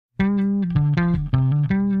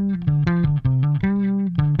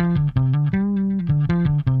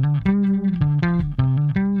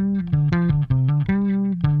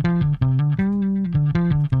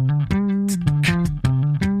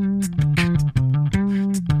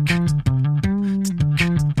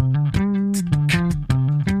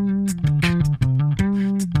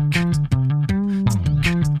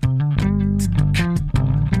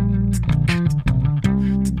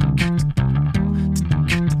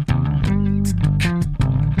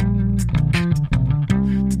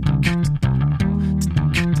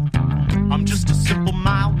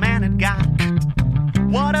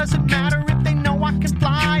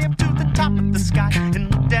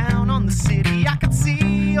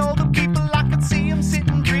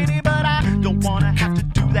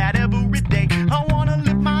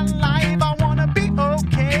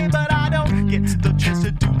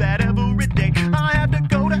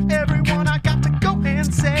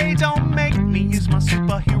say don't make me use my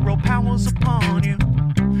superhero powers upon you.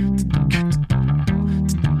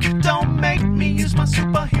 Don't make me use my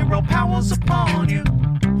superhero powers upon you.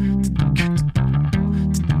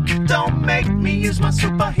 Don't make me use my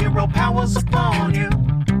superhero powers upon you.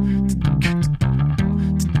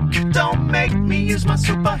 Don't make me use my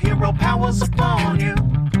superhero powers upon you.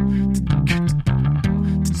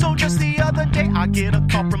 So just the other day I get a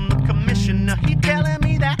call from the commissioner. He telling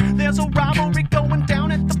me that there's a robbery going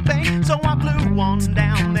down at the bank. So I flew on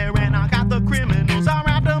down there and I got the criminals. I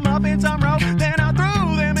wrapped them up in some rope, then I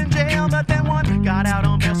threw them in jail. But then one got out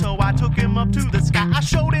on bail, so I took him up to the sky. I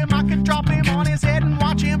showed him I could drop him on his head and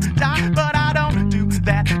watch him die. But I don't do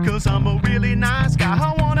that, cause I'm a really nice guy.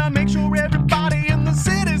 I wanna make sure everybody in the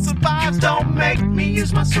city survives. Don't make me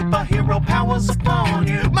use my superhero powers upon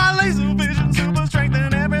you. My laser vision, super strength,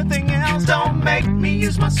 and everything else. Don't make me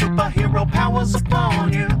use my superhero powers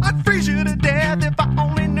upon you. I'd freeze you to death if I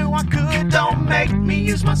only knew I could. Don't make me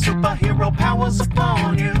use my superhero powers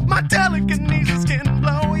upon you. My telekinesis can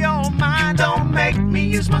blow your mind. Don't make me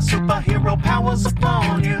use my superhero powers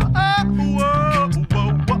upon you. Oh, whoa,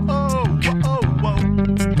 whoa, whoa, whoa, whoa.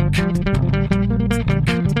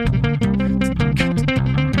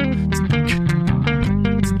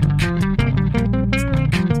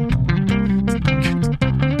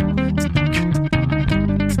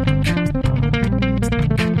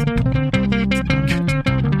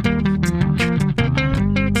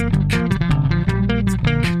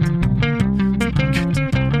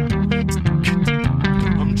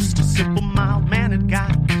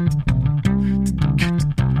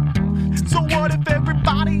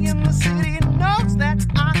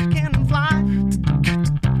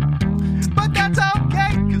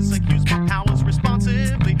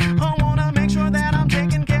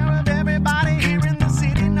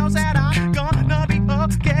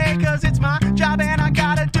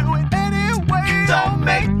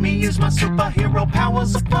 Superhero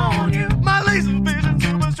powers upon you. My laser vision,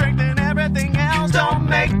 super strength, and everything else. Don't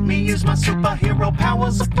make me use my superhero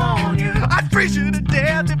powers upon you. I'd freeze you to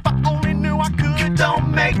death if I only knew I could.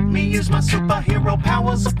 Don't make me use my superhero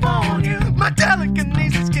powers upon you. My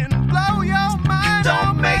telekinesis can blow your mind.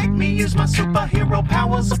 Don't make me use my superhero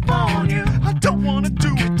powers upon you. I don't wanna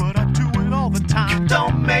do it, but I do it all the time.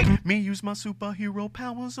 Don't make me use my superhero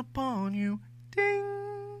powers upon you. Ding.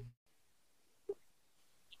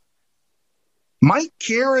 Mike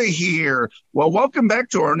Cara here. Well, welcome back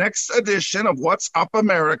to our next edition of What's Up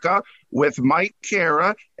America with Mike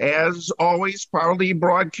Cara. As always, proudly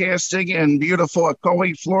broadcasting in beautiful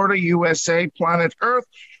Ocoee, Florida, USA, planet Earth.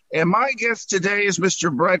 And my guest today is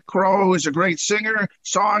Mr. Bret Crow, who's a great singer,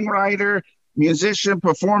 songwriter, musician,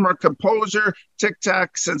 performer, composer,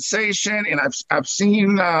 TikTok sensation. And I've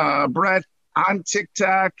seen Bret on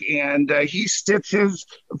TikTok, and he stitches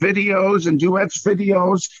videos and duets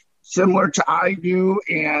videos similar to I do.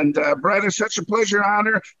 And Bret, it's such a pleasure and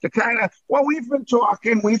honor to kind of, well, we've been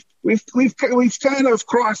talking, we've kind of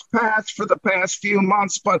crossed paths for the past few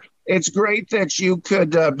months, but it's great that you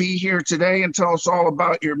could be here today and tell us all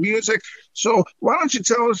about your music. So why don't you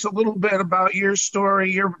tell us a little bit about your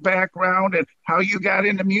story, your background, and how you got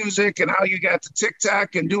into music and how you got to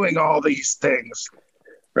TikTok and doing all these things.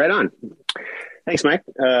 Right on. Thanks, Mike.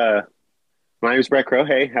 My name is Bret Crow.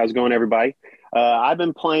 Hey, how's it going, everybody? I've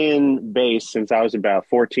been playing bass since I was about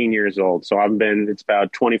 14 years old. So it's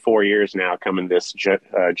about 24 years now coming this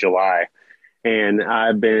July. And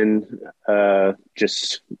I've been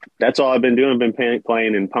that's all I've been doing. I've been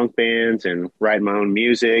playing in punk bands and writing my own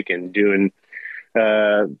music and doing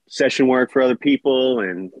session work for other people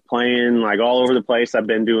and playing like all over the place. I've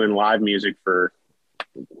been doing live music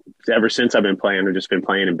ever since I've been playing. I've just been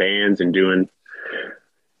playing in bands and doing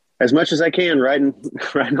as much as I can, writing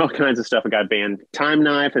all kinds of stuff. I got a band, Time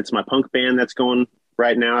Knife. It's my punk band that's going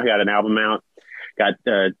right now. I got an album out. Got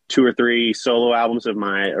 2 or 3 solo albums of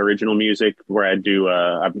my original music where I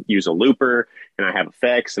use a looper and I have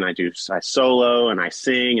effects and I solo and I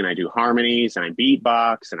sing and I do harmonies and I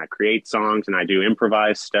beatbox and I create songs and I do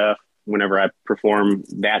improvised stuff. Whenever I perform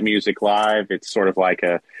that music live, it's sort of like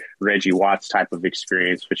a Reggie Watts type of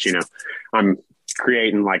experience, which, I'm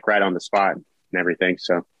creating like right on the spot and everything.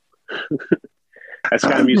 So that's the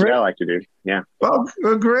kind of music I like to do. Yeah. Well,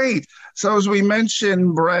 great. So as we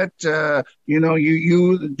mentioned, Bret,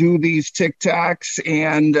 you do these TikToks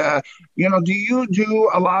and, do you do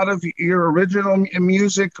a lot of your original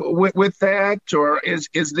music with that? Or is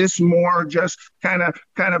this more just kind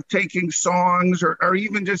of taking songs or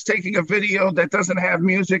even just taking a video that doesn't have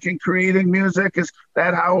music and creating music? Is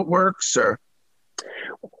that how it works? Or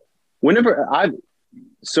whenever I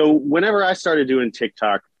started doing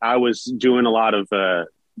TikTok, I was doing a lot of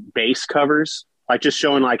bass covers, like just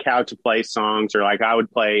showing like how to play songs, or like I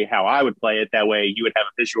would play how I would play it. That way you would have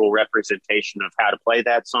a visual representation of how to play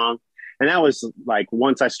that song. And that was like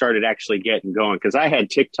once I started actually getting going, because I had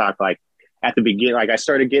TikTok like at the beginning, like I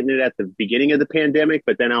started getting it at the beginning of the pandemic,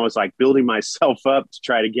 but then I was like building myself up to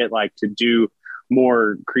try to get like to do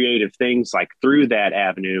more creative things like through that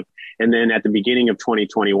avenue. And then at the beginning of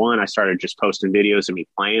 2021, I started just posting videos of me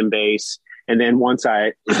playing bass. And then once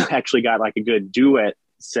I actually got like a good duet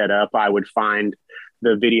set up, I would find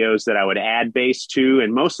the videos that I would add bass to.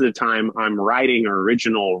 And most of the time I'm writing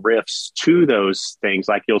original riffs to those things.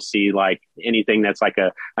 Like you'll see like anything that's like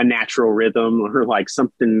a natural rhythm, or like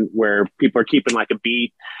something where people are keeping like a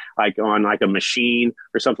beat, like on like a machine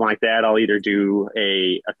or something like that. I'll either do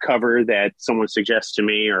a cover that someone suggests to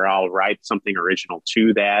me, or I'll write something original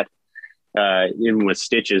to that. Even with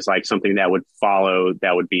stitches, like something that would follow,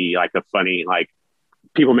 that would be like a funny, like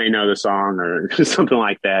people may know the song or something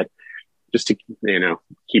like that, just to,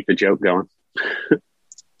 keep the joke going.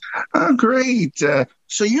 Great.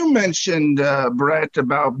 So you mentioned, Bret,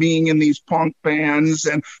 about being in these punk bands.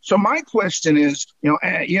 And so my question is,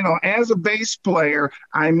 as a bass player,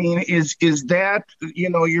 I mean, is that,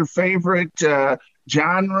 your favorite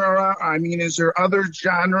genre? I mean, is there other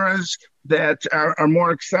genres that are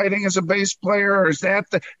more exciting as a bass player? Or is that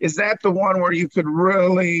the one where you could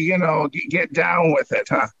really, get down with it,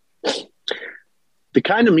 huh? The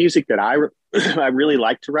kind of music that I really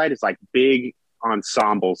like to write is like big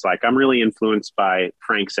ensembles. Like I'm really influenced by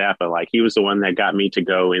Frank Zappa. Like he was the one that got me to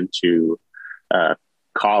go into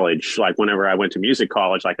college. Like whenever I went to music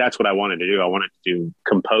college, like that's what I wanted to do. I wanted to do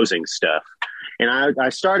composing stuff. And I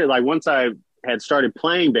started, like once I had started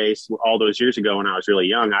playing bass all those years ago when I was really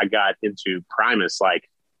young, I got into Primus like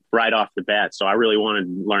right off the bat. So I really wanted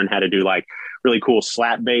to learn how to do like really cool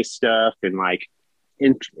slap bass stuff and like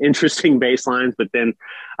interesting bass lines. But then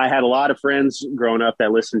I had a lot of friends growing up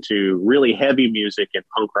that listened to really heavy music and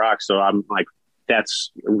punk rock. So I'm like,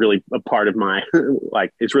 that's really a part of my,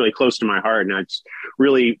 like, it's really close to my heart, and it's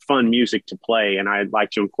really fun music to play. And I'd like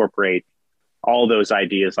to incorporate all those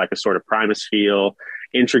ideas, like a sort of Primus feel,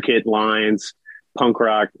 intricate lines, punk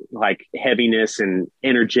rock, like heaviness and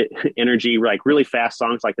energy, like really fast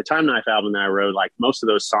songs. Like the Time Knife album that I wrote, like most of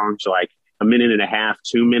those songs are like a minute and a half,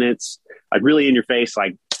 2 minutes, like really in your face,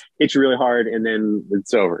 like hits you really hard, and then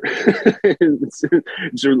it's over. it's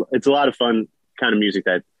a lot of fun kind of music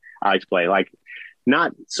that I like to play. Like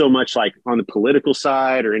not so much like on the political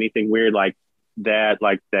side or anything weird like that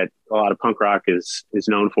a lot of punk rock is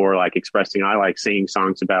known for, like expressing. I like singing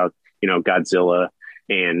songs about, Godzilla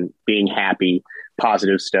and being happy,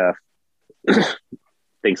 positive stuff,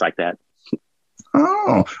 things like that.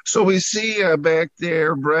 Oh, so we see back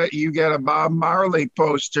there, Bret, you got a Bob Marley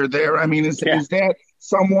poster there. I mean, is that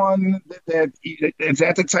someone is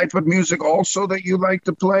that the type of music also that you like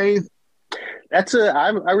to play?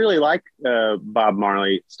 I really like Bob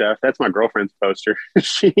Marley stuff. That's my girlfriend's poster.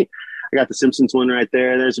 I got the Simpsons one right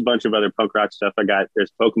there. There's a bunch of other punk rock stuff.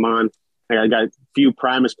 There's Pokemon. I got a few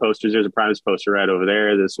Primus posters. There's a Primus poster right over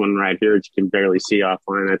there. This one right here, which you can barely see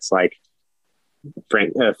offline. That's like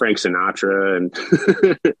Frank Sinatra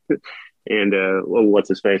and what's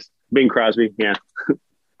his face? Bing Crosby. Yeah.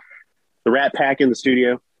 The Rat Pack in the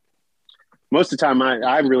studio. Most of the time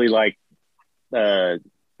I really like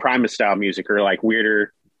Primus style music, or like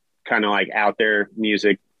weirder kind of like out there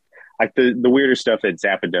music, like the weirder stuff that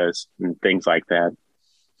Zappa does and things like that.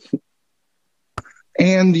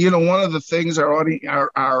 And one of the things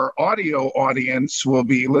our audio audience will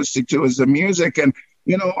be listening to is the music. And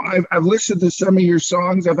I've listened to some of your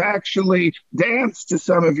songs. I've actually danced to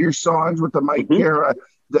some of your songs with the Mike Cara,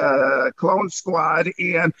 the Clone Squad,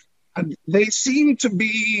 and they seem to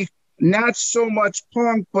be not so much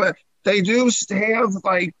punk, but they do have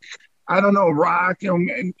like, I don't know, rock,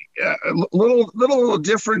 little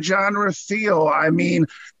different genre feel. I mean,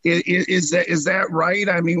 is that right?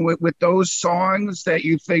 I mean, with those songs, that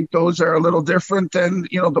you think those are a little different than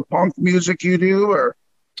the punk music you do, or?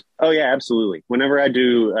 Oh yeah, absolutely. Whenever I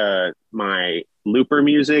do my looper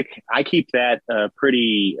music, I keep that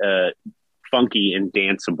pretty funky and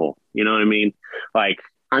danceable. You know what I mean? Like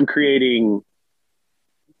I'm creating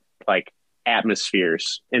like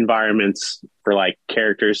atmospheres, environments for like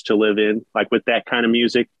characters to live in, like with that kind of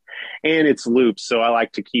music, and it's loops. So I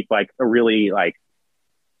like to keep like a really like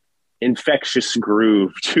infectious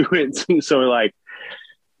groove to it. So like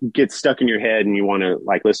gets stuck in your head and you want to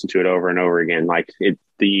like listen to it over and over again. Like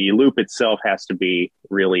the loop itself has to be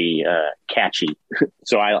really catchy.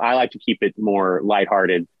 So I like to keep it more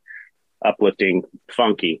lighthearted, uplifting,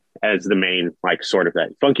 funky as the main, like sort of that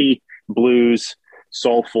funky blues,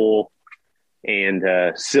 soulful, and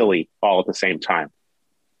silly all at the same time.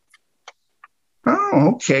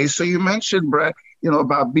 Oh, okay. So you mentioned, Bret,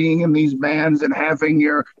 about being in these bands and having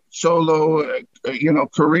your solo,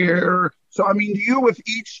 career. So, I mean, do you with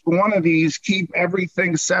each one of these keep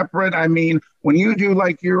everything separate? I mean, when you do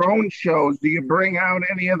like your own shows, do you bring out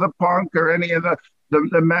any of the punk or any of the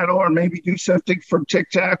metal, or maybe do something from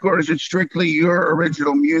TikTok, or is it strictly your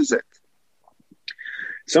original music?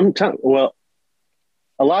 Sometimes, well,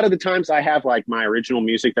 a lot of the times I have like my original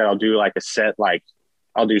music that I'll do like a set, like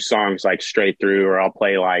I'll do songs like straight through, or I'll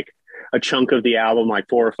play like a chunk of the album, like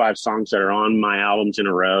 4 or 5 songs that are on my albums in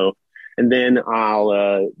a row. And then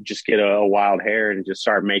I'll just get a wild hair and just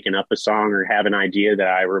start making up a song or have an idea that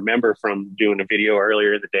I remember from doing a video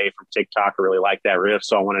earlier in the day from TikTok. I really like that riff,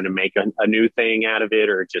 so I wanted to make a new thing out of it,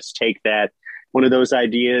 or just take that one of those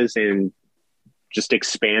ideas and just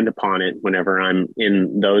expand upon it whenever I'm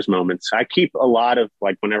in those moments. I keep a lot of,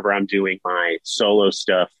 like, whenever I'm doing my solo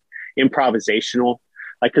stuff, improvisational,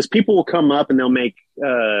 like, because people will come up and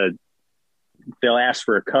they'll ask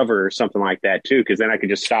for a cover or something like that too, because then I could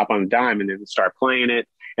just stop on a dime and then start playing it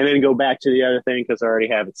and then go back to the other thing because I already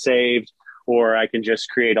have it saved. Or I can just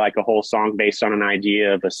create like a whole song based on an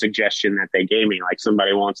idea of a suggestion that they gave me. Like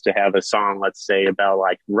somebody wants to have a song, let's say, about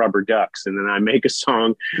like rubber ducks, and then I make a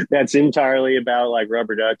song that's entirely about like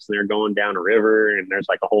rubber ducks and they're going down a river and there's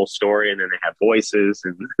like a whole story, and then they have voices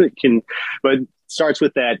and but it starts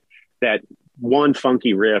with that one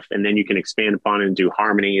funky riff, and then you can expand upon it and do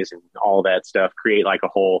harmonies and all that stuff, create like a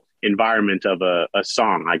whole environment of a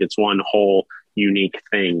song. Like it's one whole unique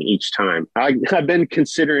thing each time. I've been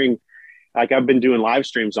considering, like, I've been doing live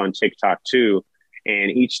streams on TikTok too.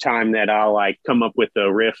 And each time that I'll like come up with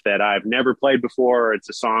a riff that I've never played before, or it's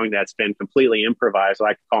a song that's been completely improvised, I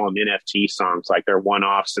like to call them NFT songs. Like they're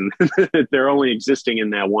one-offs and they're only existing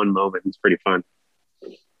in that one moment. It's pretty fun.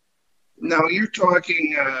 Now you're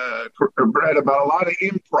talking, Bret, about a lot of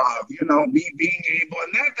improv. Being able,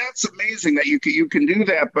 and that's amazing that you can do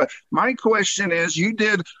that. But my question is, you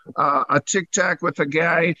did a TikTok with a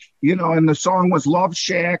guy, and the song was Love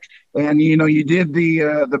Shack, and you did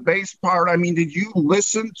the bass part. I mean, did you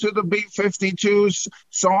listen to the B-52's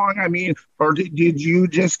song? I mean, or did you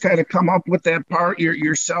just kind of come up with that part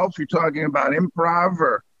yourself? You're talking about improv,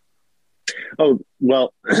 or? Oh,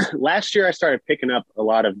 well, last year I started picking up a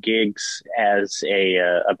lot of gigs as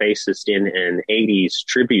a bassist in an 80s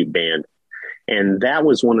tribute band. And that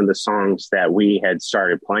was one of the songs that we had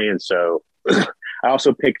started playing. So I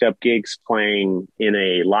also picked up gigs playing in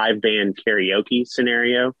a live band karaoke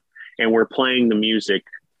scenario. And we're playing the music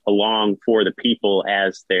along for the people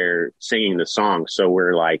as they're singing the song. So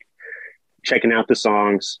we're like checking out the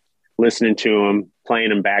songs, listening to them, playing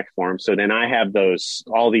them back for them. So then I have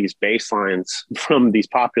all these bass lines from these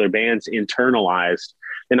popular bands internalized.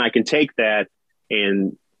 Then I can take that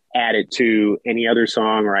and add it to any other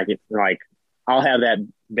song, or I can I'll have that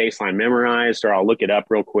bass line memorized, or I'll look it up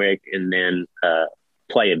real quick and then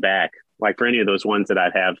play it back. Like for any of those ones that I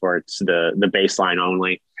have where it's the bass line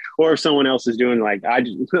only, or if someone else is doing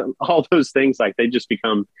all those things, like they just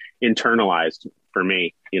become internalized for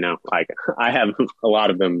me, like I have a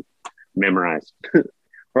lot of them memorized.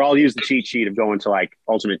 Or I'll use the cheat sheet of going to like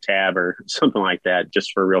Ultimate Tab or something like that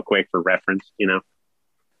just for real quick for reference, But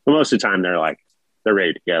most of the time they're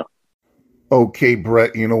ready to go. Okay,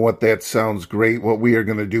 Bret, you know what? That sounds great. What we are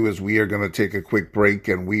going to do is we are going to take a quick break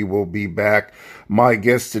and we will be back. My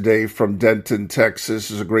guest today from Denton,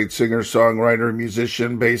 Texas is a great singer, songwriter,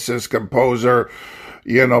 musician, bassist, composer,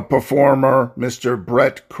 performer, Mr.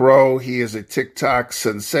 Bret Crow. He is a TikTok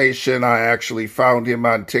sensation. I actually found him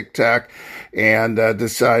on TikTok and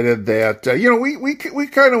decided that, we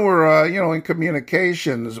kind of were, in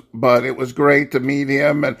communications, but it was great to meet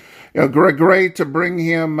him and, great to bring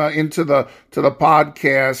him into the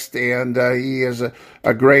podcast. And he is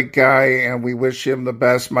a great guy and we wish him the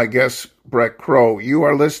best. My guest, Bret Crow. You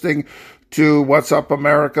are listening to What's Up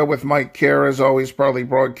America with Mike Kerr, as always, proudly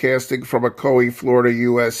broadcasting from Ocoee, Florida,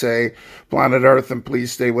 USA, planet Earth. And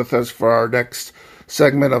please stay with us for our next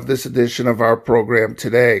segment of this edition of our program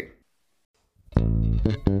today.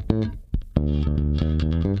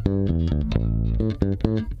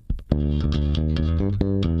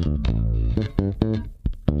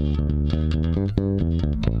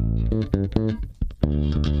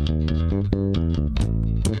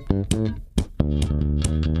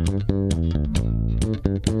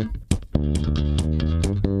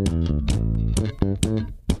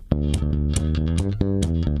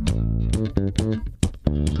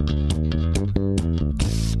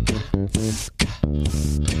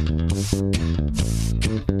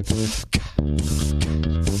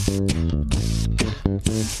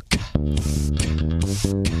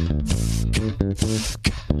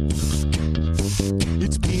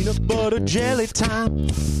 It's peanut butter jelly time.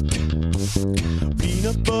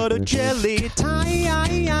 Peanut butter jelly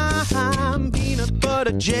time. Peanut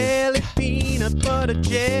butter jelly, peanut butter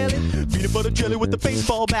jelly. Peanut butter jelly with the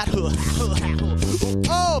baseball bat.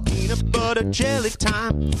 Oh, peanut butter jelly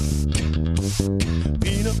time.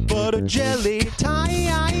 Peanut butter jelly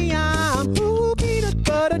time. Ooh, peanut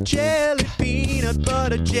butter jelly, peanut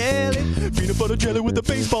butter jelly. Peanut butter jelly with the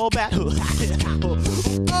baseball bat.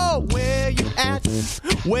 Oh, where you at?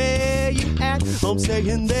 Where you at? I'm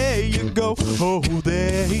saying there you go. Oh,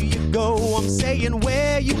 there you go. I'm saying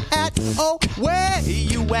where you at? Oh, where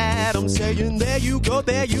you at? I'm saying there you go,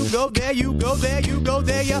 there you go, there you go, there you go,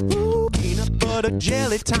 there you. Ooh, peanut butter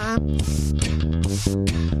jelly time.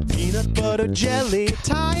 Peanut butter jelly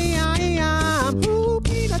time. Ooh,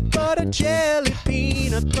 peanut butter jelly,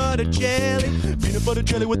 peanut butter jelly. Peanut butter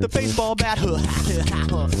jelly with the baseball bat.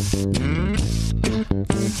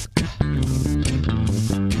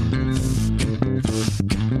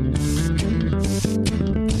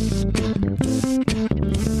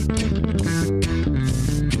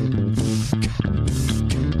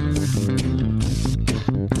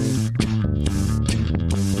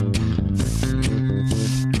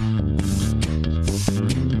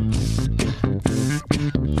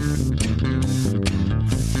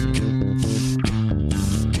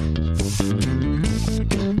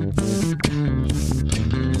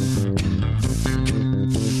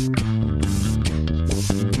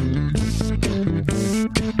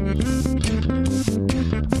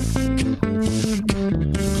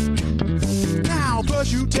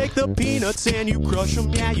 The peanuts and you crush them,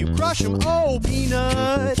 yeah, you crush them. Oh,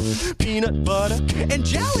 peanut butter and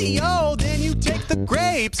jelly. Oh, then you take the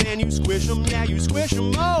grapes and you squish them, yeah, you squish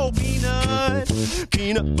them. Oh,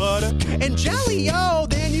 peanut butter and jelly. Oh,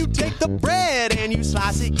 then you take the bread and you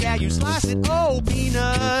slice it, yeah, you slice it. Oh,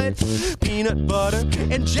 peanut butter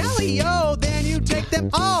and jelly. Oh, then you take them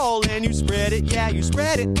all and you spread it, yeah, you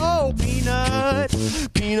spread it. Oh,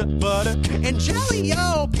 peanut butter and jelly.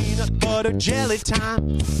 Oh, peanut butter jelly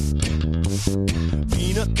time.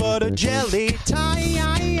 Peanut butter jelly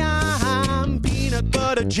time. Peanut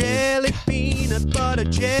butter jelly, peanut butter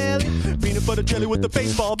jelly. Peanut butter jelly with the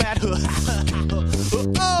baseball bat.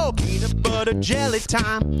 Oh, peanut butter jelly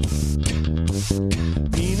time.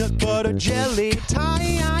 Peanut butter jelly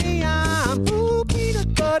time. Ooh,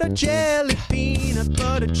 peanut butter jelly, peanut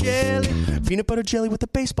butter jelly. Peanut butter jelly with the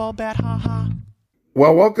baseball bat. Ha ha.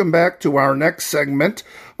 Well, welcome back to our next segment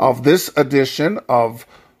of this edition of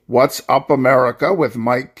What's Up America with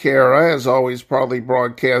Mike Cara, as always, proudly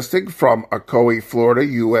broadcasting from Ocoee, Florida,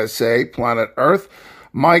 USA, planet Earth.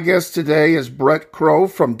 My guest today is Bret Crow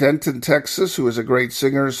from Denton, Texas, who is a great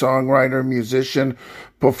singer, songwriter, musician,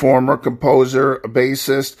 performer, composer,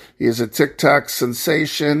 bassist. He is a TikTok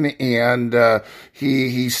sensation, and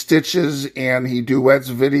he stitches and he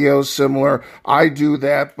duets videos similar. I do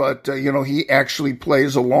that, but he actually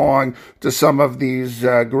plays along to some of these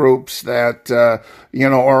groups that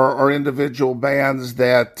or individual bands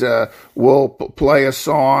that will play a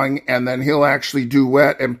song, and then he'll actually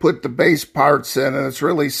duet and put the bass parts in, and it's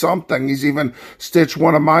really something. He's even stitched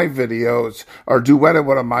one of my videos or duetted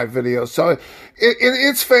one of my videos, so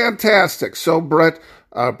it's fantastic. So Bret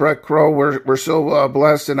Crow, we're so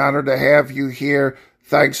blessed and honored to have you here.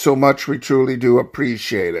 Thanks so much. We truly do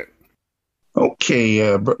appreciate it.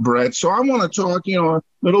 Okay, Bret. So I want to talk, a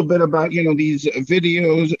little bit about, these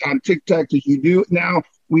videos on TikTok that you do. Now,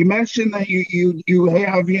 we mentioned that you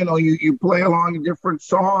have, you play along in different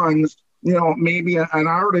songs, maybe an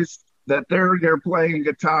artist that they're playing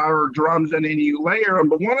guitar or drums and then you layer them.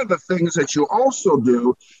 But one of the things that you also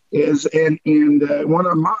do is, and one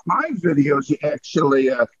of my videos you actually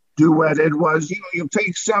duetted was, you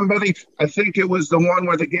take somebody, I think it was the one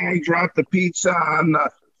where the guy dropped the pizza on the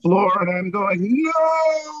floor, and I'm going, no,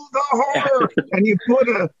 the horror. And you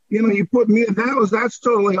put me, that's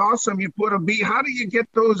totally awesome. You put a beat. How do you get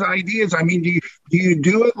those ideas? I mean, do you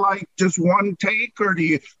do it like just one take, or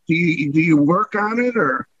do you work on it,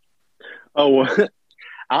 or? Oh,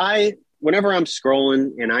 whenever I'm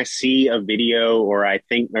scrolling and I see a video, or I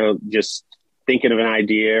think just thinking of an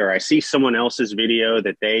idea, or I see someone else's video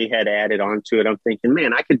that they had added onto it, I'm thinking,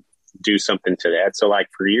 man, I could do something to that. So like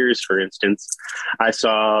for years, for instance, I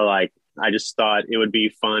just thought it would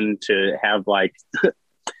be fun to have like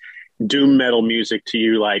doom metal music to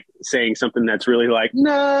you, like saying something that's really like,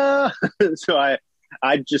 no. So it's like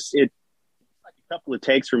a couple of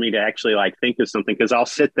takes for me to actually like think of something, because I'll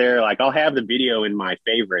sit there, like I'll have the video in my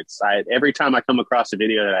favorites. Every time I come across a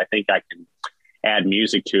video that I think I can add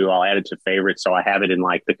music to, I'll add it to favorites. So I have it in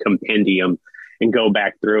like the compendium. and go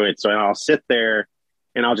back through it. So I'll sit there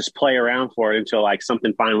and I'll just play around for it until like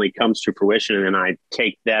something finally comes to fruition. And then I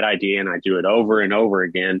take that idea and I do it over and over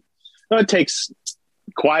again. So it takes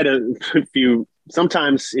quite a few,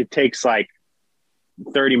 sometimes it takes like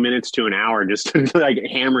 30 minutes to an hour just to like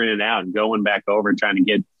hammering it out and going back over and trying to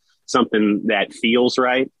get something that feels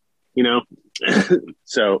right, you know?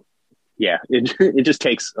 So yeah, it just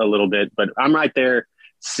takes a little bit, but I'm right there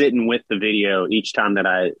sitting with the video each time that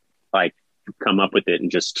I like come up with it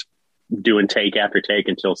and just doing take after take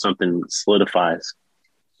until something solidifies.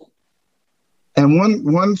 And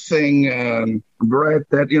one thing, Bret,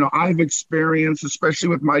 that I've experienced, especially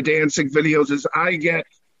with my dancing videos, is I get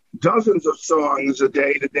dozens of songs a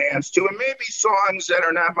day to dance to, and maybe songs that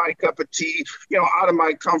are not my cup of tea, out of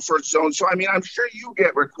my comfort zone. So, I mean, I'm sure you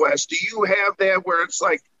get requests. Do you have that where it's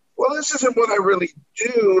like, well, this isn't what I really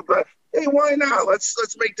do, but hey, why not? Let's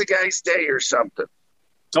make the guy's day or something.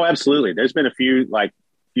 Oh, absolutely. There's been a few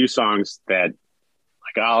songs that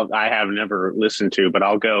I have never listened to, but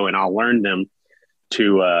I'll go and I'll learn them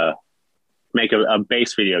to make a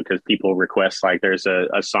bass video because people request, like there's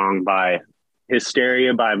a song by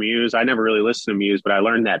Hysteria by Muse. I never really listened to Muse, but I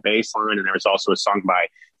learned that bass line. And there was also a song by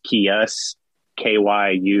Kyuss,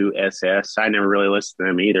 Kyuss. I never really listened to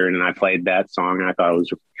them either. And then I played that song and I thought it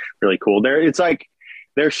was really cool. It's like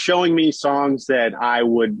they're showing me songs that I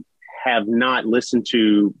would have not listened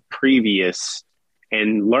to previous,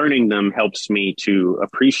 and learning them helps me to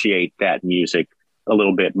appreciate that music a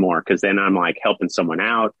little bit more, because then I'm like helping someone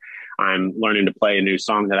out. I'm learning to play a new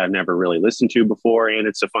song that I've never really listened to before. And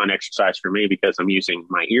it's a fun exercise for me because I'm using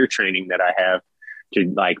my ear training that I have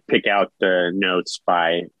to like pick out the notes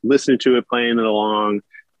by listening to it, playing it along,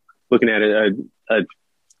 looking at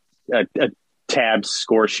a tab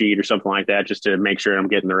score sheet or something like that, just to make sure I'm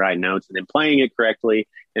getting the right notes, and then playing it correctly,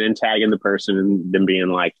 and then tagging the person and then being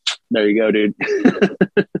like, there you go, dude.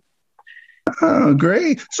 Oh,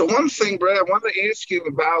 great. So one thing, Bret, I wanted to ask you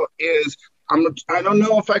about is, I don't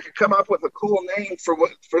know if I could come up with a cool name for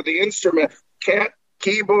the instrument, cat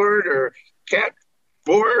keyboard or cat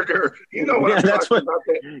board, or what I'm talking about.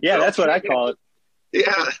 That's what I call it.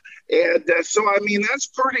 Yeah, and so I mean that's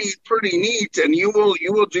pretty neat, and you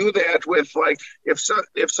will do that with, like, if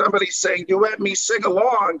somebody's saying duet me, sing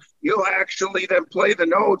along, you'll actually then play the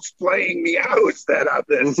notes playing me out instead of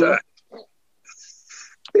this.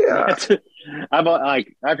 Yeah,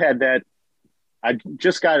 I've had that. I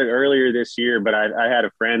just got it earlier this year, but I had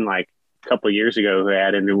a friend like a couple of years ago who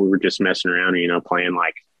had it, and we were just messing around, playing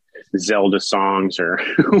like Zelda songs or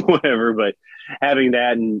whatever. But having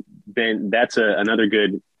that, and then that's another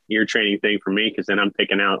good ear training thing for me, because then I'm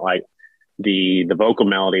picking out like the vocal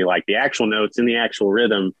melody, like the actual notes in the actual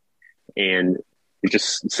rhythm, and it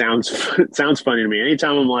just sounds funny to me.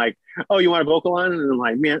 Anytime I'm like, oh, you want a vocal line? And I'm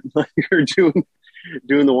like, man, you're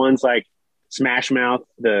doing the ones like Smash Mouth,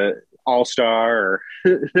 the All-Star, or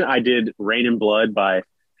I did Rain and Blood by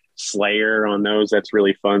Slayer on those. That's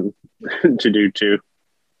really fun to do too.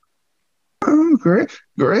 Oh, great.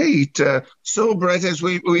 So, Bret, as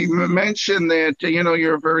we mentioned that,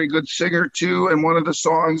 you're a very good singer too, and one of the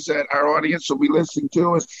songs that our audience will be listening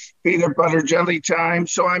to is Peanut Butter Jelly Time.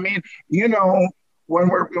 So, I mean,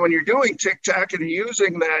 when you're doing TikTok and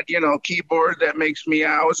using that, keyboard that makes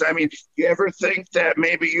meows, I mean, you ever think that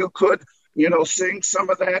maybe you could, sing some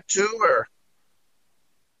of that too, or?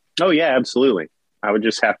 Oh yeah, absolutely. I would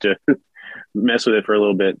just have to mess with it for a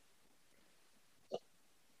little bit.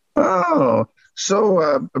 Oh,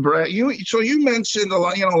 so Bret, you mentioned a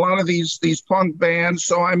lot of these punk bands.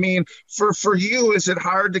 So I mean, for you, is it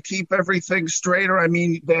hard to keep everything straight? Or I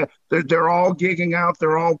mean, they're all gigging out,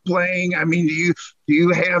 they're all playing. I mean, do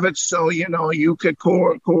you have it so you could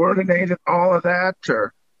coordinate all of that?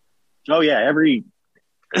 Or? Oh yeah,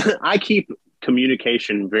 I keep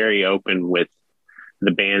communication very open with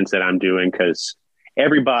the bands that I'm doing, because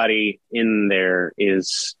everybody in there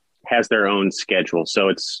has their own schedule. So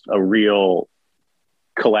it's a real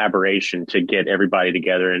collaboration to get everybody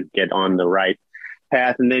together and get on the right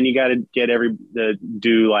path. And then you got to get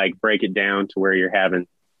break it down to where you're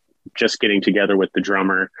getting together with the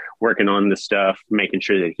drummer, working on the stuff, making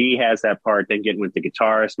sure that he has that part, then getting with the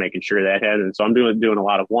guitarist, making sure that has. And so I'm doing a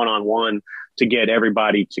lot of one-on-one to get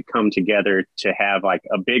everybody to come together to have like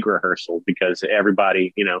a big rehearsal, because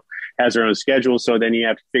everybody, has their own schedule. So then you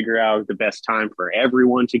have to figure out the best time for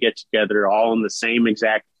everyone to get together all in the same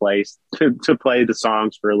exact place to play the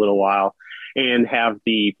songs for a little while and have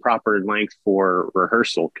the proper length for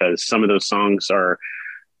rehearsal, because some of those songs are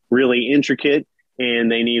really intricate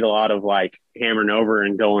and they need a lot of like hammering over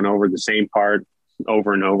and going over the same part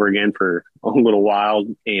over and over again for a little while.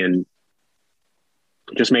 And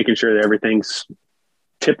just making sure that everything's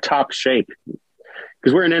tip-top shape.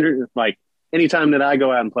 Because we're like anytime that I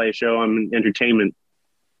go out and play a show, I'm an entertainment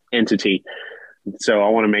entity. So I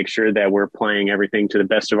want to make sure that we're playing everything to the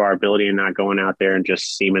best of our ability and not going out there and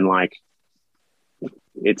just seeming like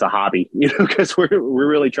it's a hobby, because we're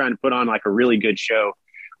really trying to put on like a really good show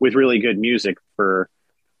with really good music for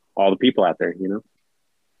all the people out there.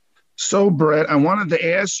 So, Bret, I wanted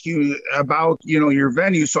to ask you about, your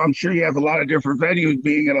venue. So I'm sure you have a lot of different venues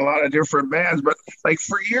being in a lot of different bands, but like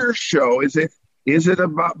for your show, is it a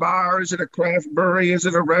bar? Is it a craft brewery? Is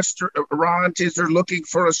it a restaurant? Is there looking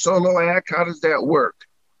for a solo act? How does that work?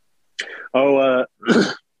 Oh,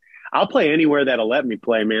 I'll play anywhere that'll let me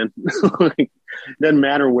play, man. Doesn't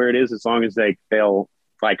matter where it is, as long as they'll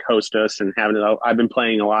like host us and have it. I've been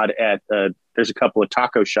playing a lot at, there's a couple of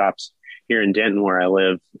taco shops here in Denton where I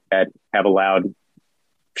live that have allowed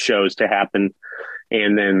shows to happen.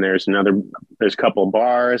 And then there's a couple of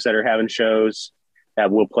bars that are having shows that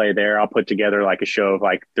we'll play there. I'll put together like a show of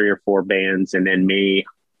like 3 or 4 bands and then me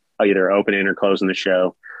either opening or closing the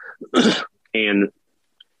show. and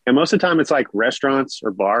most of the time it's like restaurants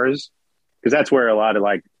or bars, because that's where a lot of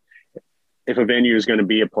like, if a venue is going to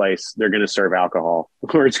be a place, they're going to serve alcohol,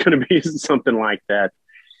 or it's going to be something like that.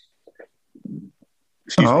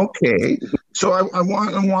 Okay. So I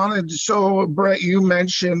wanted, so Bret, you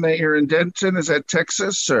mentioned that you're in Denton. Is that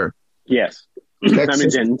Texas or? Yes. Texas? I'm in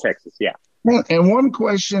Denton, Texas. Yeah. And one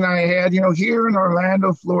question I had, here in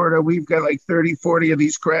Orlando, Florida, we've got like 30, 40 of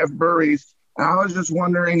these craft breweries. I was just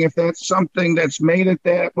wondering if that's something that's made it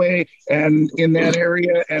that way and in that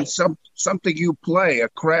area, and something you play, a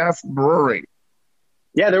craft brewery.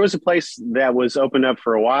 Yeah, there was a place that was opened up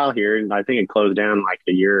for a while here, and I think it closed down like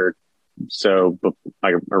a year or so,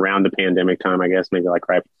 like around the pandemic time, I guess, maybe like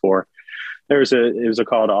right before. It was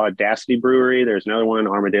called Audacity Brewery. There's another one,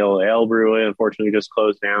 Armadillo Ale Brewery, unfortunately just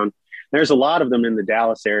closed down. There's a lot of them in the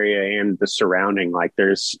Dallas area and the surrounding. Like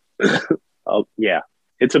there's,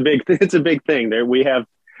 it's a big thing. There we have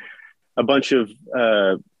a bunch of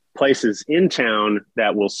places in town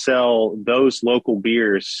that will sell those local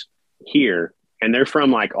beers here, and they're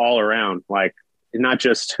from like all around, like not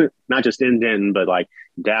just in Denton, but like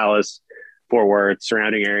Dallas, Fort Worth,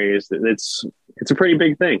 surrounding areas. It's a pretty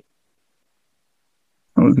big thing.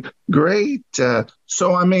 Great.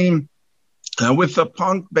 So I mean, with the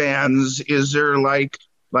punk bands, is there like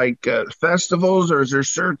festivals, or is there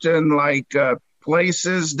certain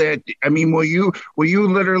places that, I mean, will you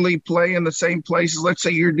literally play in the same places? Let's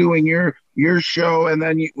say you're doing your show, and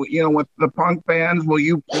then with the punk bands, will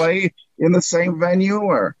you play in the same venue,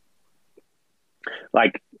 or?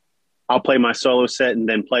 Like, I'll play my solo set and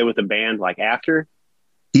then play with a band like after.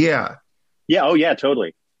 Yeah. Yeah. Oh yeah,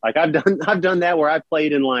 totally. Like I've done that where I've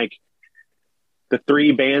played in like the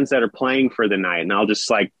 3 bands that are playing for the night, and I'll just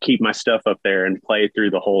like keep my stuff up there and play through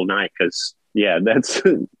the whole night. Cause yeah, that's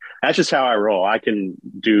just how I roll. I can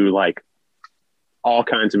do like all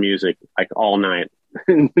kinds of music, like all night,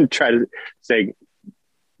 and try to stay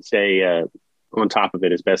on top of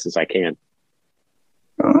it as best as I can.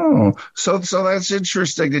 Oh, so that's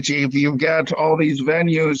interesting that you've got all these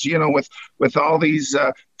venues, with all these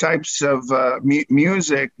types of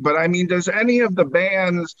music. But I mean, does any of the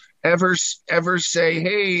bands ever say,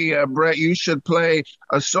 "Hey, Bret, you should play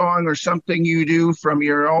a song or something you do from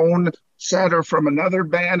your own set or from another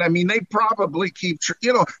band"? I mean, they probably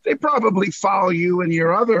they probably follow you and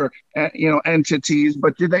your other entities.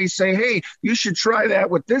 But do they say, "Hey, you should try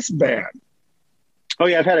that with this band"? Oh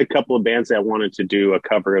yeah, I've had a couple of bands that wanted to do a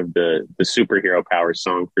cover of the Superhero Powers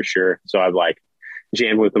song for sure. So I've like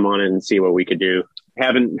jammed with them on it and see what we could do.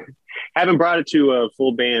 Haven't brought it to a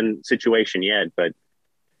full band situation yet, but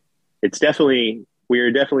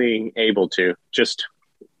we're definitely able to, just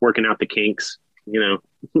working out the kinks,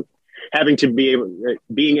 having to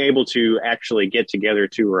being able to actually get together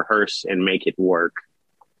to rehearse and make it work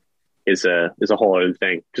is a whole other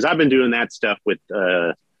thing. Cause I've been doing that stuff with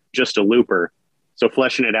just a looper. So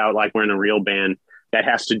fleshing it out like we're in a real band that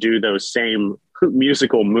has to do those same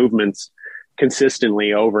musical movements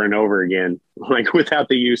consistently over and over again, like without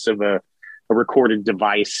the use of a recorded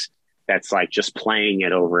device that's like just playing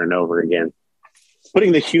it over and over again.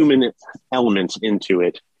 Putting the human element into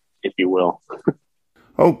it, if you will.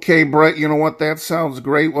 Okay, Bret, you know what? That sounds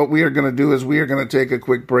great. What we are going to do is we are going to take a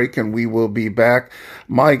quick break, and we will be back.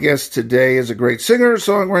 My guest today is a great singer,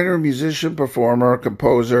 songwriter, musician, performer,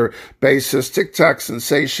 composer, bassist, TikTok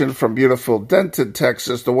sensation from beautiful Denton,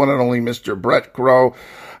 Texas, the one and only Mr. Bret Crow.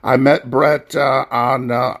 I met Bret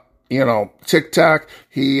on TikTok.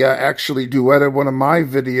 He actually duetted one of my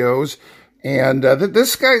videos. And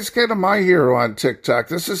this guy's kind of my hero on TikTok.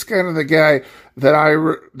 This is kind of the guy that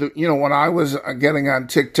when I was getting on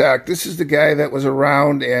TikTok, this is the guy that was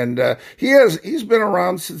around, and he's been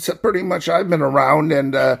around since pretty much I've been around,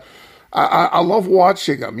 and I love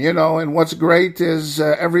watching him, and what's great is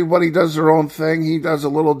everybody does their own thing. He does a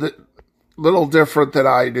little different than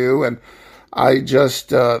I do, and I just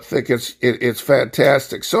think it's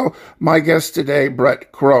fantastic. So my guest today,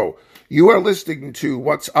 Bret Crow. You are listening to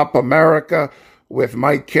What's Up America with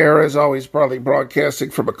Mike Kara, as always, probably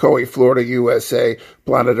broadcasting from Ocoee, Florida, USA,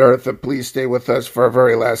 planet Earth. And please stay with us for our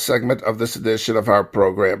very last segment of this edition of our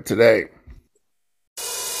program today.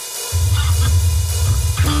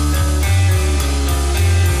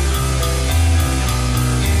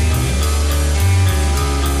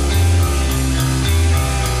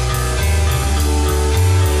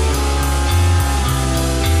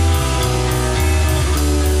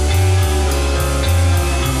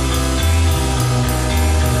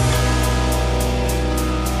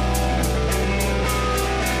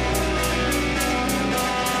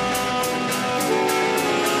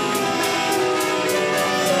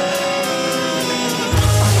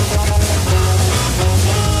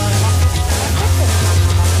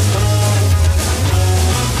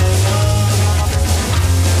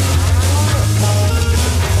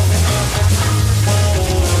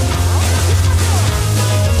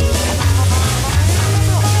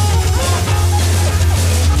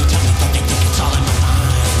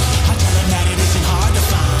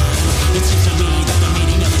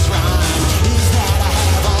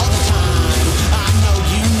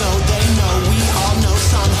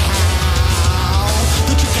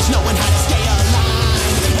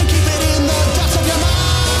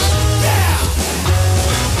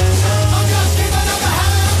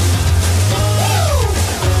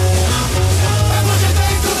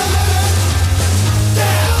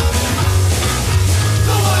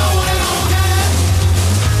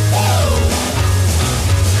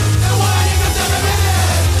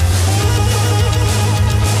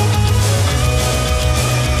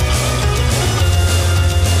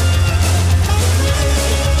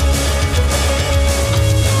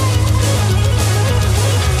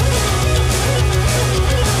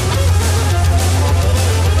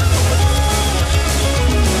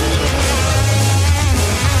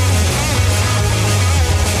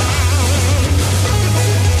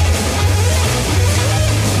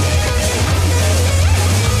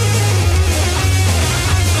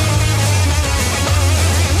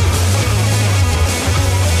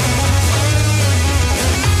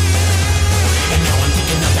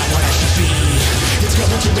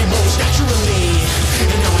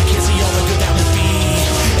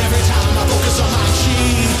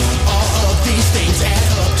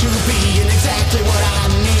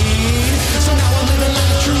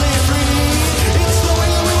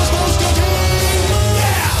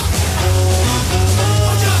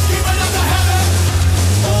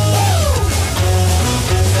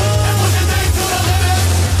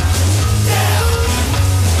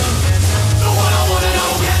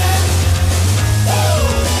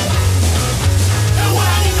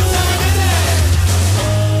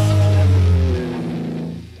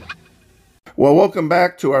 Well, welcome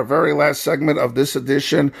back to our very last segment of this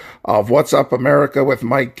edition of What's Up America with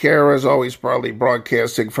Mike Kara, as always, proudly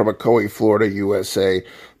broadcasting from Ocoee, Florida, USA,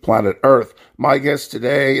 planet Earth. My guest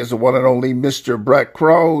today is the one and only Mr. Bret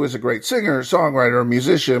Crow, who is a great singer, songwriter,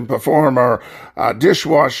 musician, performer,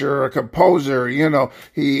 dishwasher, a composer.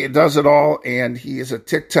 He does it all, and he is a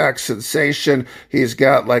TikTok sensation. He's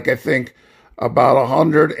got, I think, about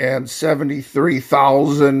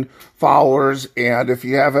 173,000 followers, and if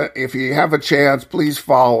you have a chance, please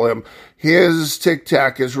follow him. His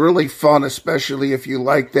TikTok is really fun, especially if you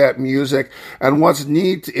like that music. And what's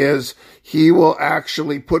neat is he will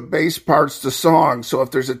actually put bass parts to songs. So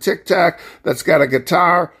if there's a TikTok that's got a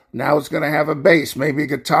guitar, now it's going to have a bass, maybe a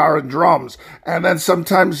guitar and drums. And then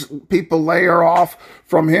sometimes people layer off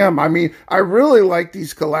from him. I mean, I really like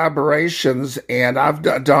these collaborations, and I've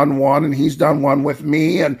done one, and he's done one with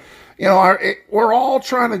me. And, we're all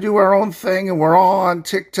trying to do our own thing, and we're all on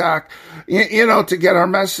TikTok, to get our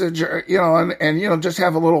message, and just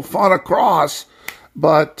have a little fun across.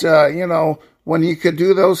 But, when you could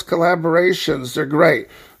do those collaborations, they're great.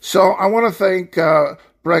 So I want to thank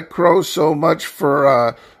Bret Crow so much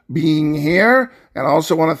for being here. And I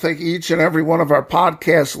also want to thank each and every one of our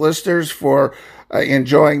podcast listeners for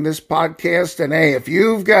enjoying this podcast. And hey, if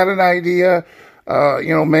you've got an idea,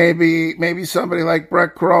 maybe somebody like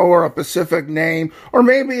Bret Crow or a Pacific name, or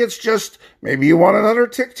maybe it's just, maybe you want another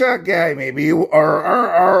TikTok guy, maybe you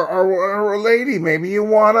or a lady, maybe you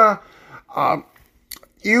want to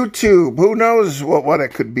YouTube. Who knows what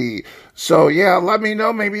it could be? So yeah, let me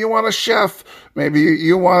know. Maybe you want a chef. Maybe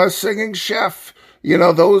you want a singing chef. You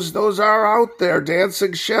know, those are out there,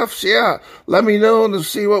 dancing chefs. Yeah, let me know and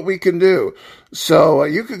see what we can do. So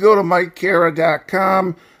you could go to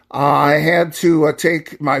MikeCara.com. I had to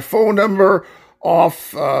take my phone number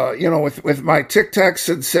off, with my TikTok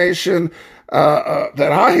sensation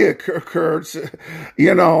that I occurred.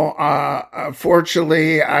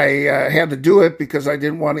 Fortunately, I had to do it because I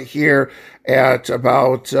didn't want to hear at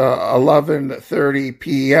about 11:30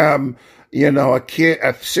 p.m., a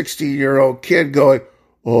 60-year-old kid going,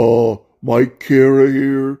 "Oh, Mike Cara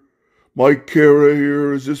here. Mike Cara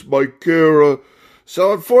here. Is this Mike Cara?"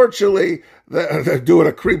 So unfortunately, they're doing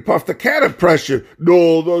a creep puff the cat impression.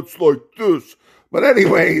 No, that's like this. But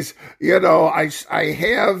anyways, I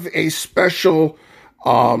have a special,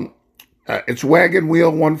 it's Wagon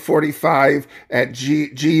Wheel 145 at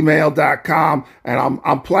gmail.com, and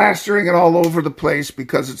I'm plastering it all over the place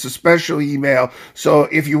because it's a special email. So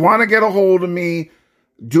if you want to get a hold of me,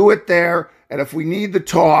 do it there. And if we need to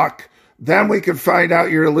talk, then we can find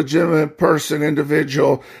out you're a legitimate person,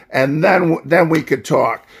 individual, and then we could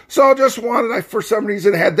talk. So I just wanted, for some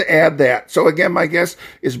reason, had to add that. So again, my guest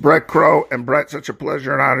is Bret Crow, and Bret, such a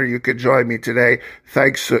pleasure and honor you could join me today.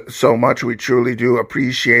 Thanks so much. We truly do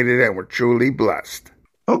appreciate it, and we're truly blessed.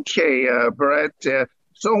 Okay, Bret.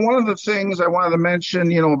 So one of the things I wanted to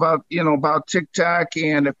mention, about TikTok,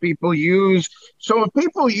 and if people use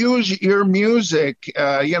your music,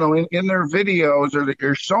 in their videos or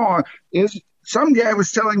your song, is some guy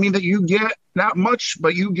was telling me that you get not much,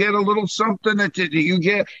 but you get a little something that you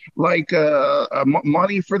get like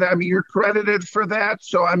money for that. I mean, you're credited for that.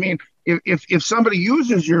 So, I mean, if somebody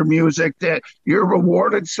uses your music, that you're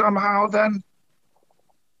rewarded somehow then?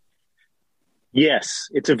 Yes,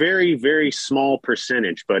 it's a very, very small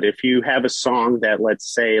percentage. But if you have a song that, let's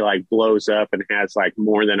say, like blows up and has like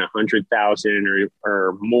more than 100,000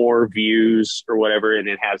 or more views or whatever, and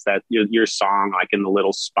it has that your song like in the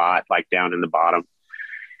little spot, like down in the bottom,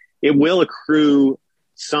 it will accrue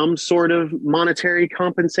some sort of monetary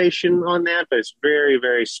compensation on that, but it's very,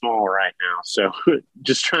 very small right now. So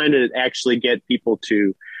just trying to actually get people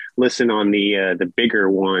to listen on the bigger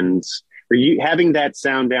ones, or you having that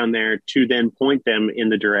sound down there to then point them in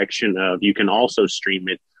the direction of, you can also stream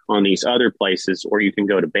it on these other places, or you can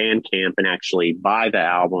go to Bandcamp and actually buy the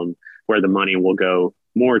album, where the money will go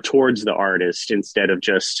more towards the artist instead of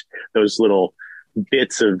just those little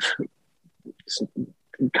bits of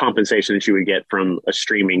compensation that you would get from a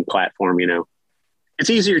streaming platform. It's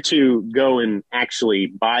easier to go and actually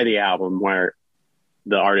buy the album, where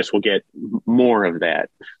the artist will get more of that.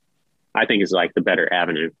 I think is like the better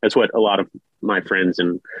avenue. That's what a lot of my friends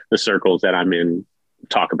in the circles that I'm in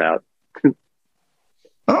talk about.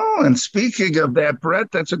 Oh, and speaking of that,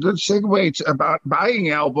 Bret, that's a good segue about buying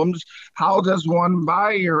albums. How does one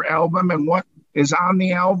buy your album, and what is on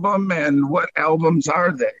the album, and what albums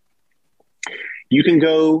are they? You can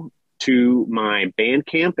go to my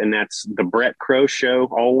Bandcamp, and that's the Bret Crow Show,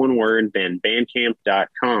 all one word, then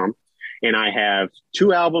bandcamp.com. And I have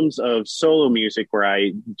 2 albums of solo music where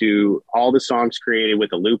I do all the songs created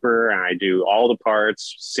with a looper, and I do all the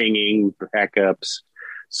parts, singing, backups,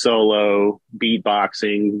 solo,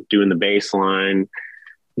 beatboxing, doing the bass line,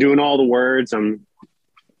 doing all the words.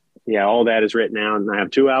 All that is written out. And I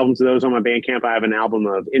have 2 albums of those on my Bandcamp. I have an album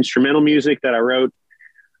of instrumental music that I wrote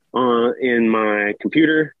in my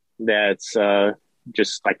computer. That's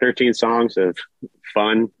just like 13 songs of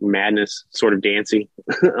fun, madness, sort of dancey.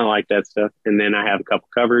 I like that stuff. And then I have a couple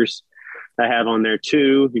covers I have on there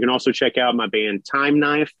too. You can also check out my band Time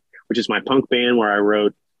Knife, which is my punk band, where I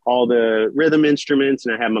wrote all the rhythm instruments.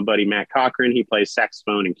 And I have my buddy Matt Cochran. He plays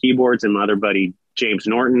saxophone and keyboards. And my other buddy James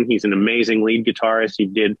Norton. He's an amazing lead guitarist. He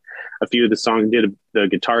did a few of the songs, did the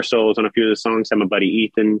guitar solos on a few of the songs. I have my buddy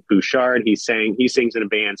Ethan Bouchard. He sings in a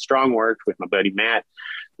band Strong Work with my buddy Matt,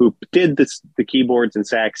 who did the keyboards and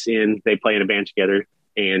sax they play in a band together,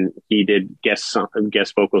 and he did guest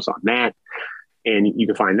vocals on that. And you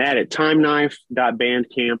can find that at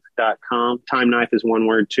timeknife.bandcamp.com. Time Knife is one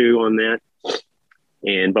word too on that.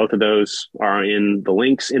 And both of those are in the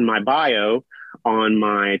links in my bio on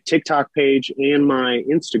my TikTok page and my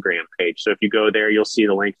Instagram page. So if you go there, you'll see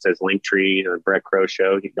the link that says Linktree, the Bret Crow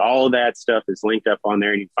Show. All of that stuff is linked up on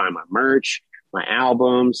there. You can find my merch, my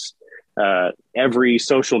albums, every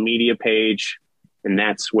social media page, and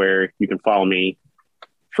that's where you can follow me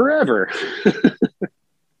forever.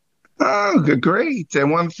 Oh, good, great. And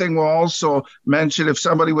one thing we'll also mention, if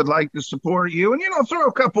somebody would like to support you and, throw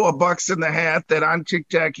a couple of bucks in the hat, that on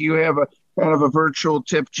TikTok you have a kind of a virtual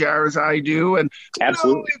tip jar as I do, and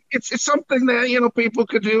Absolutely. it's something that people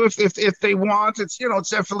could do if they want. It's it's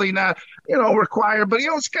definitely not required, but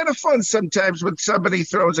it's kind of fun sometimes when somebody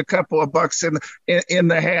throws a couple of bucks in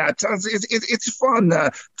the hat. It's fun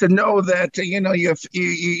to know that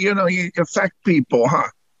you affect people, huh?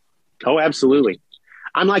 Oh, absolutely.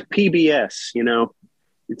 I'm like PBS,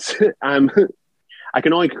 it's I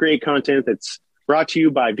can only create content that's brought to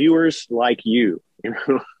you by viewers like you.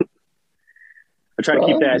 I try to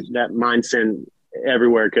keep that mindset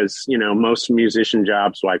everywhere because most musician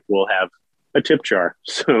jobs will have a tip jar.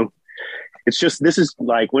 So it's just, this is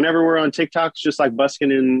like whenever we're on TikTok, it's just like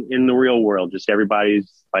busking in the real world. Just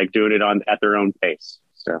everybody's like doing it at their own pace.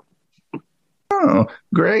 So. Oh,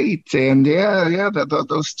 great. And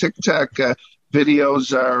those TikTok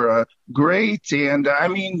videos are great. And I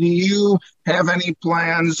mean, do you have any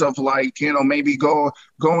plans of maybe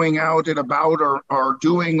going out and about or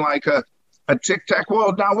doing like a TikTok?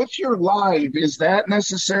 Well, now with your live, is that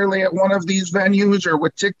necessarily at one of these venues, or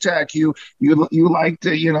with TikTok, you like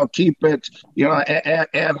to, keep it,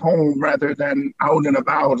 at home rather than out and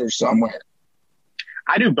about or somewhere?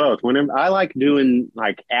 I do both. Whenever I like doing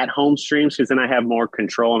like at home streams, because then I have more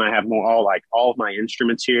control and I have more all of my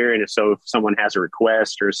instruments here. And if someone has a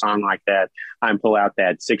request or a song like that, I can pull out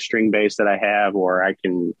that 6-string bass that I have, or I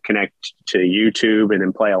can connect to YouTube and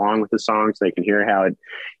then play along with the song so they can hear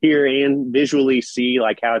and visually see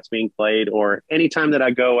like how it's being played. Or anytime that I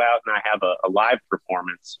go out and I have a live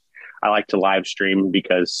performance, I like to live stream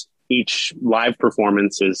because each live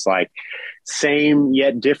performance is like same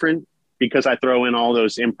yet different, because I throw in all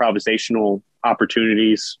those improvisational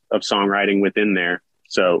opportunities of songwriting within there.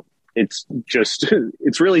 So it's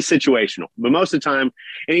really situational. But most of the time,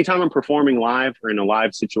 anytime I'm performing live or in a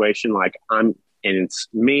live situation, and it's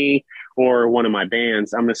me or one of my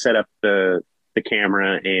bands, I'm going to set up the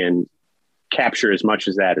camera and capture as much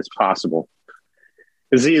of that as possible.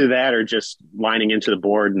 It's either that or just lining into the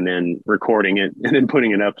board and then recording it and then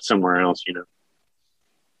putting it up somewhere else,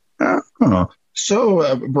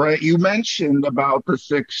 So, Bret, you mentioned about the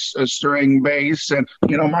 6-string bass, and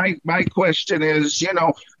my question is,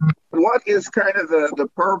 what is kind of the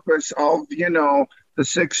purpose of the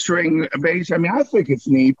 6-string bass? I mean, I think it's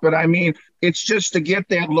neat, but I mean, it's just to get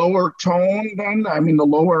that lower tone. Then, I mean, the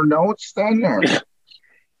lower notes. Then, or?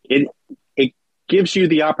 it gives you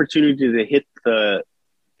the opportunity to hit the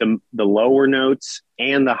lower notes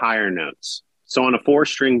and the higher notes. So, on a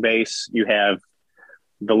 4-string bass, you have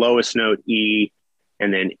the lowest note E,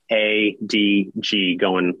 and then A, D, G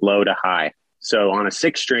going low to high. So on a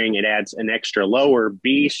 6-string, it adds an extra lower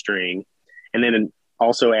B string, and then it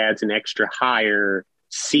also adds an extra higher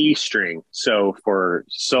C string. So for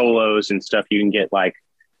solos and stuff, you can get like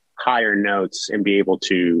higher notes and be able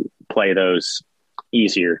to play those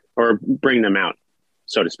easier or bring them out,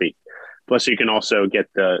 so to speak. Plus, you can also get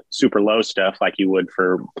the super low stuff like you would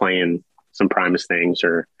for playing some Primus things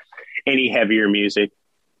or any heavier music.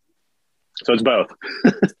 So it's both.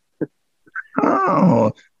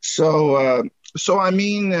 Oh, so I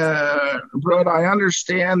mean, Bret, I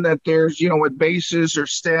understand that there's, with basses or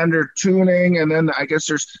standard tuning, and then I guess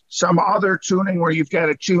there's some other tuning where you've got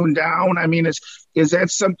to tune down. I mean, is that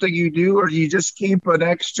something you do, or do you just keep an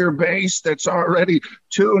extra bass that's already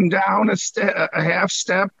tuned down a half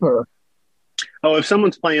step, or? Oh, if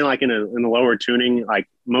someone's playing like in a lower tuning, like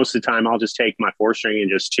most of the time I'll just take my 4-string and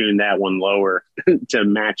just tune that one lower to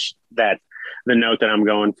match the note that I'm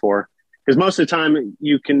going for. Because most of the time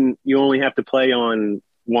you only have to play on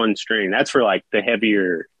one string. That's for like the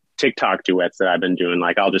heavier TikTok duets that I've been doing.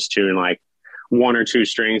 Like I'll just tune like 1 or 2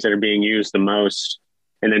 strings that are being used the most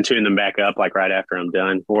and then tune them back up like right after I'm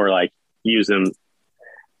done, or like use them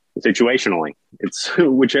situationally. It's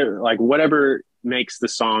whatever makes the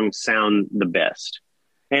song sound the best.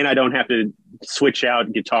 And I don't have to switch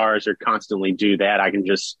out guitars or constantly do that. I can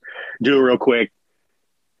just do it real quick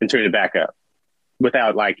and turn it back up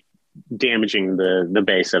without like damaging the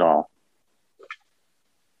bass at all.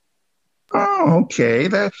 Oh, okay.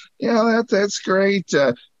 That's great,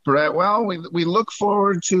 Bret. Well, we look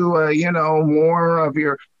forward to more of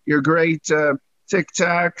your great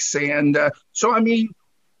TikToks, and so I mean,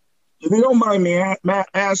 if you don't mind me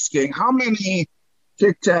asking, how many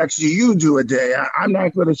TikToks do you do a day? I'm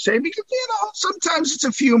not going to say, because sometimes it's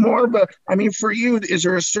a few more, but I mean, for you, is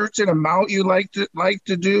there a certain amount you like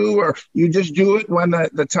to do, or you just do it when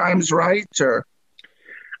the time's right? Or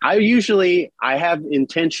I have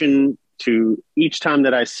intention to, each time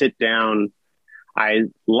that I sit down, I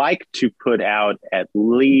like to put out at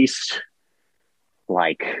least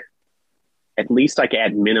at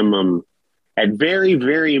very,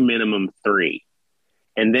 very minimum 3.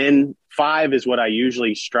 And then 5 is what I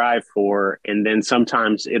usually strive for. And then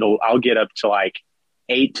sometimes I'll get up to like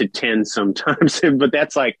 8 to 10 sometimes, but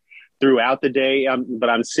that's like throughout the day. But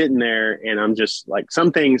I'm sitting there and I'm just like,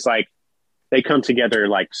 some things like they come together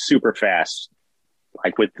like super fast,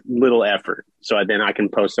 like with little effort. So then I can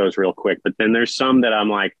post those real quick. But then there's some that I'm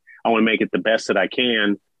like, I want to make it the best that I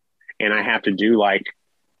can. And I have to do like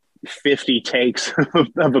 50 takes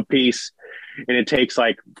of a piece. And it takes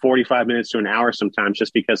like 45 minutes to an hour sometimes,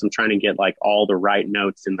 just because I'm trying to get like all the right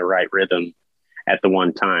notes in the right rhythm at the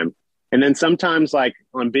one time. And then sometimes like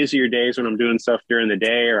on busier days when I'm doing stuff during the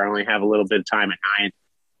day, or I only have a little bit of time at night,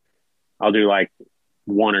 I'll do like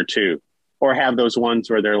 1 or 2, or have those ones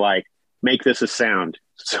where they're like, make this a sound.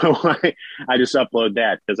 So I just upload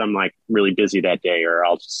that because I'm like really busy that day, or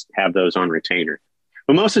I'll just have those on retainer.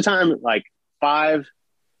 But most of the time, like five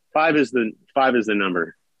is the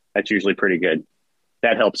number. That's usually pretty good.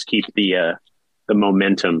 That helps keep the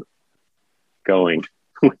momentum going.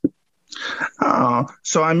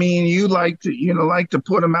 So I mean, you like to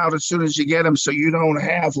put them out as soon as you get them, so you don't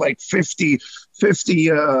have like 50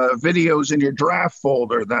 videos in your draft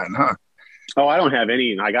folder then, huh? Oh, I don't have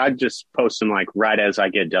any. Like, I just post them like right as I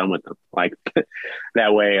get done with them. Like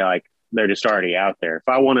that way, like they're just already out there.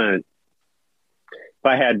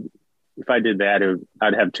 If I did that,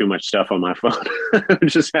 I'd have too much stuff on my phone. I would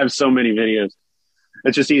just have so many videos.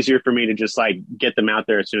 It's just easier for me to just like get them out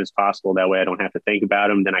there as soon as possible. That way I don't have to think about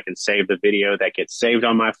them. Then I can save the video that gets saved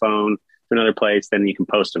on my phone to another place. Then you can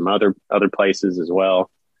post them other places as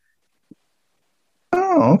well.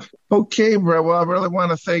 Oh, okay, bro. Well, I really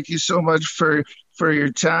want to thank you so much for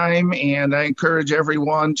your time, and I encourage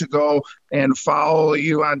everyone to go and follow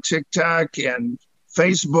you on TikTok and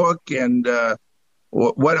Facebook, and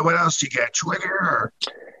what else you got? Twitter, or?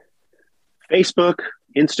 Facebook,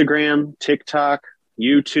 Instagram, TikTok,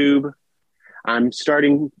 YouTube. I'm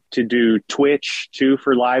starting to do Twitch too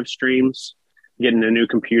for live streams. Getting a new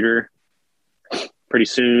computer pretty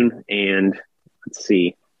soon, and let's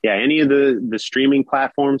see. Yeah, any of the streaming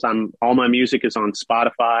platforms. All my music is on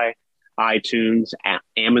Spotify, iTunes,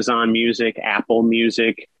 Amazon Music, Apple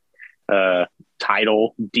Music,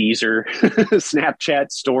 Tidal, Deezer,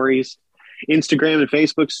 Snapchat Stories, Instagram and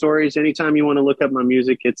Facebook Stories. Anytime you want to look up my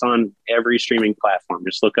music, it's on every streaming platform.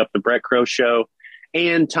 Just look up The Bret Crow Show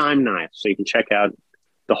and Time Knife, so you can check out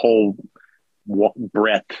the whole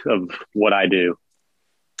breadth of what I do.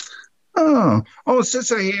 Oh,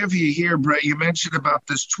 since I have you here, Bret, you mentioned about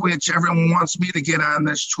this Twitch. Everyone wants me to get on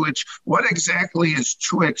this Twitch. What exactly is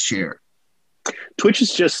Twitch here? Twitch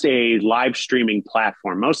is just a live streaming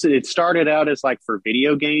platform. It started out as like for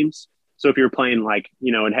video games. So if you're playing like,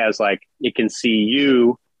 it has like, it can see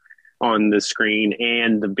you on the screen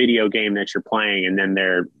and the video game that you're playing, and then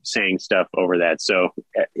they're saying stuff over that. So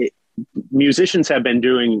musicians have been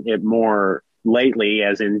doing it more lately,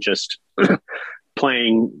 as in just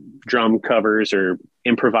playing drum covers or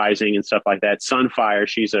improvising and stuff like that. Sunfire,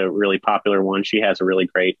 she's a really popular one. She has a really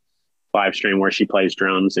great live stream where she plays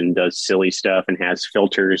drums and does silly stuff and has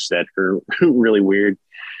filters that are really weird.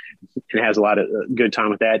 And has a lot of good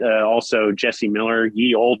time with that. Also, Jesse Miller,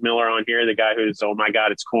 Ye Old Miller on here, the guy who's, oh my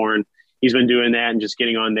God, it's Corn. He's been doing that and just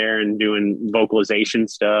getting on there and doing vocalization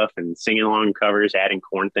stuff and singing along covers, adding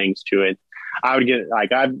Corn things to it. I would get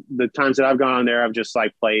the times that I've gone on there, I've just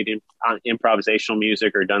like played improvisational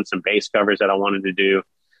music or done some bass covers that I wanted to do.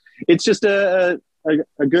 It's just a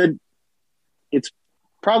good, it's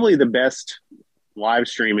probably the best live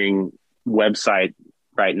streaming website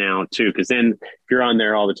right now too. Cause then if you're on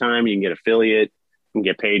there all the time, you can get affiliate and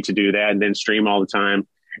get paid to do that, and then stream all the time.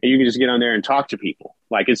 And you can just get on there and talk to people.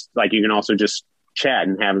 Like, it's like, you can also just chat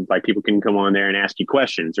and have like people can come on there and ask you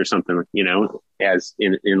questions or something, as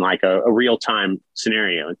in like a real time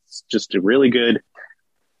scenario. It's just a really good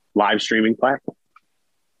live streaming platform.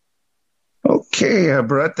 Okay,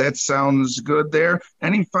 Bret, that sounds good there.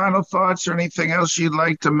 Any final thoughts or anything else you'd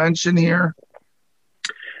like to mention here?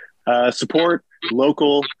 Support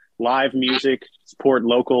local live music, support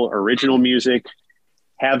local original music,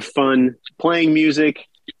 have fun playing music,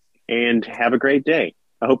 and have a great day.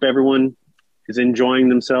 I hope everyone is enjoying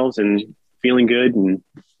themselves and feeling good. And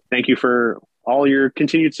thank you for all your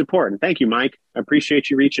continued support. And thank you, Mike. I appreciate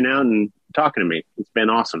you reaching out and talking to me. It's been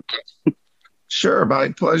awesome. Sure. My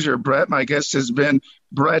pleasure, Bret. My guest has been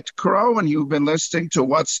Bret Crow, and you've been listening to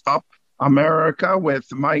What's Up America with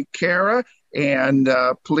Mike Cara. And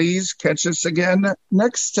please catch us again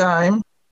next time.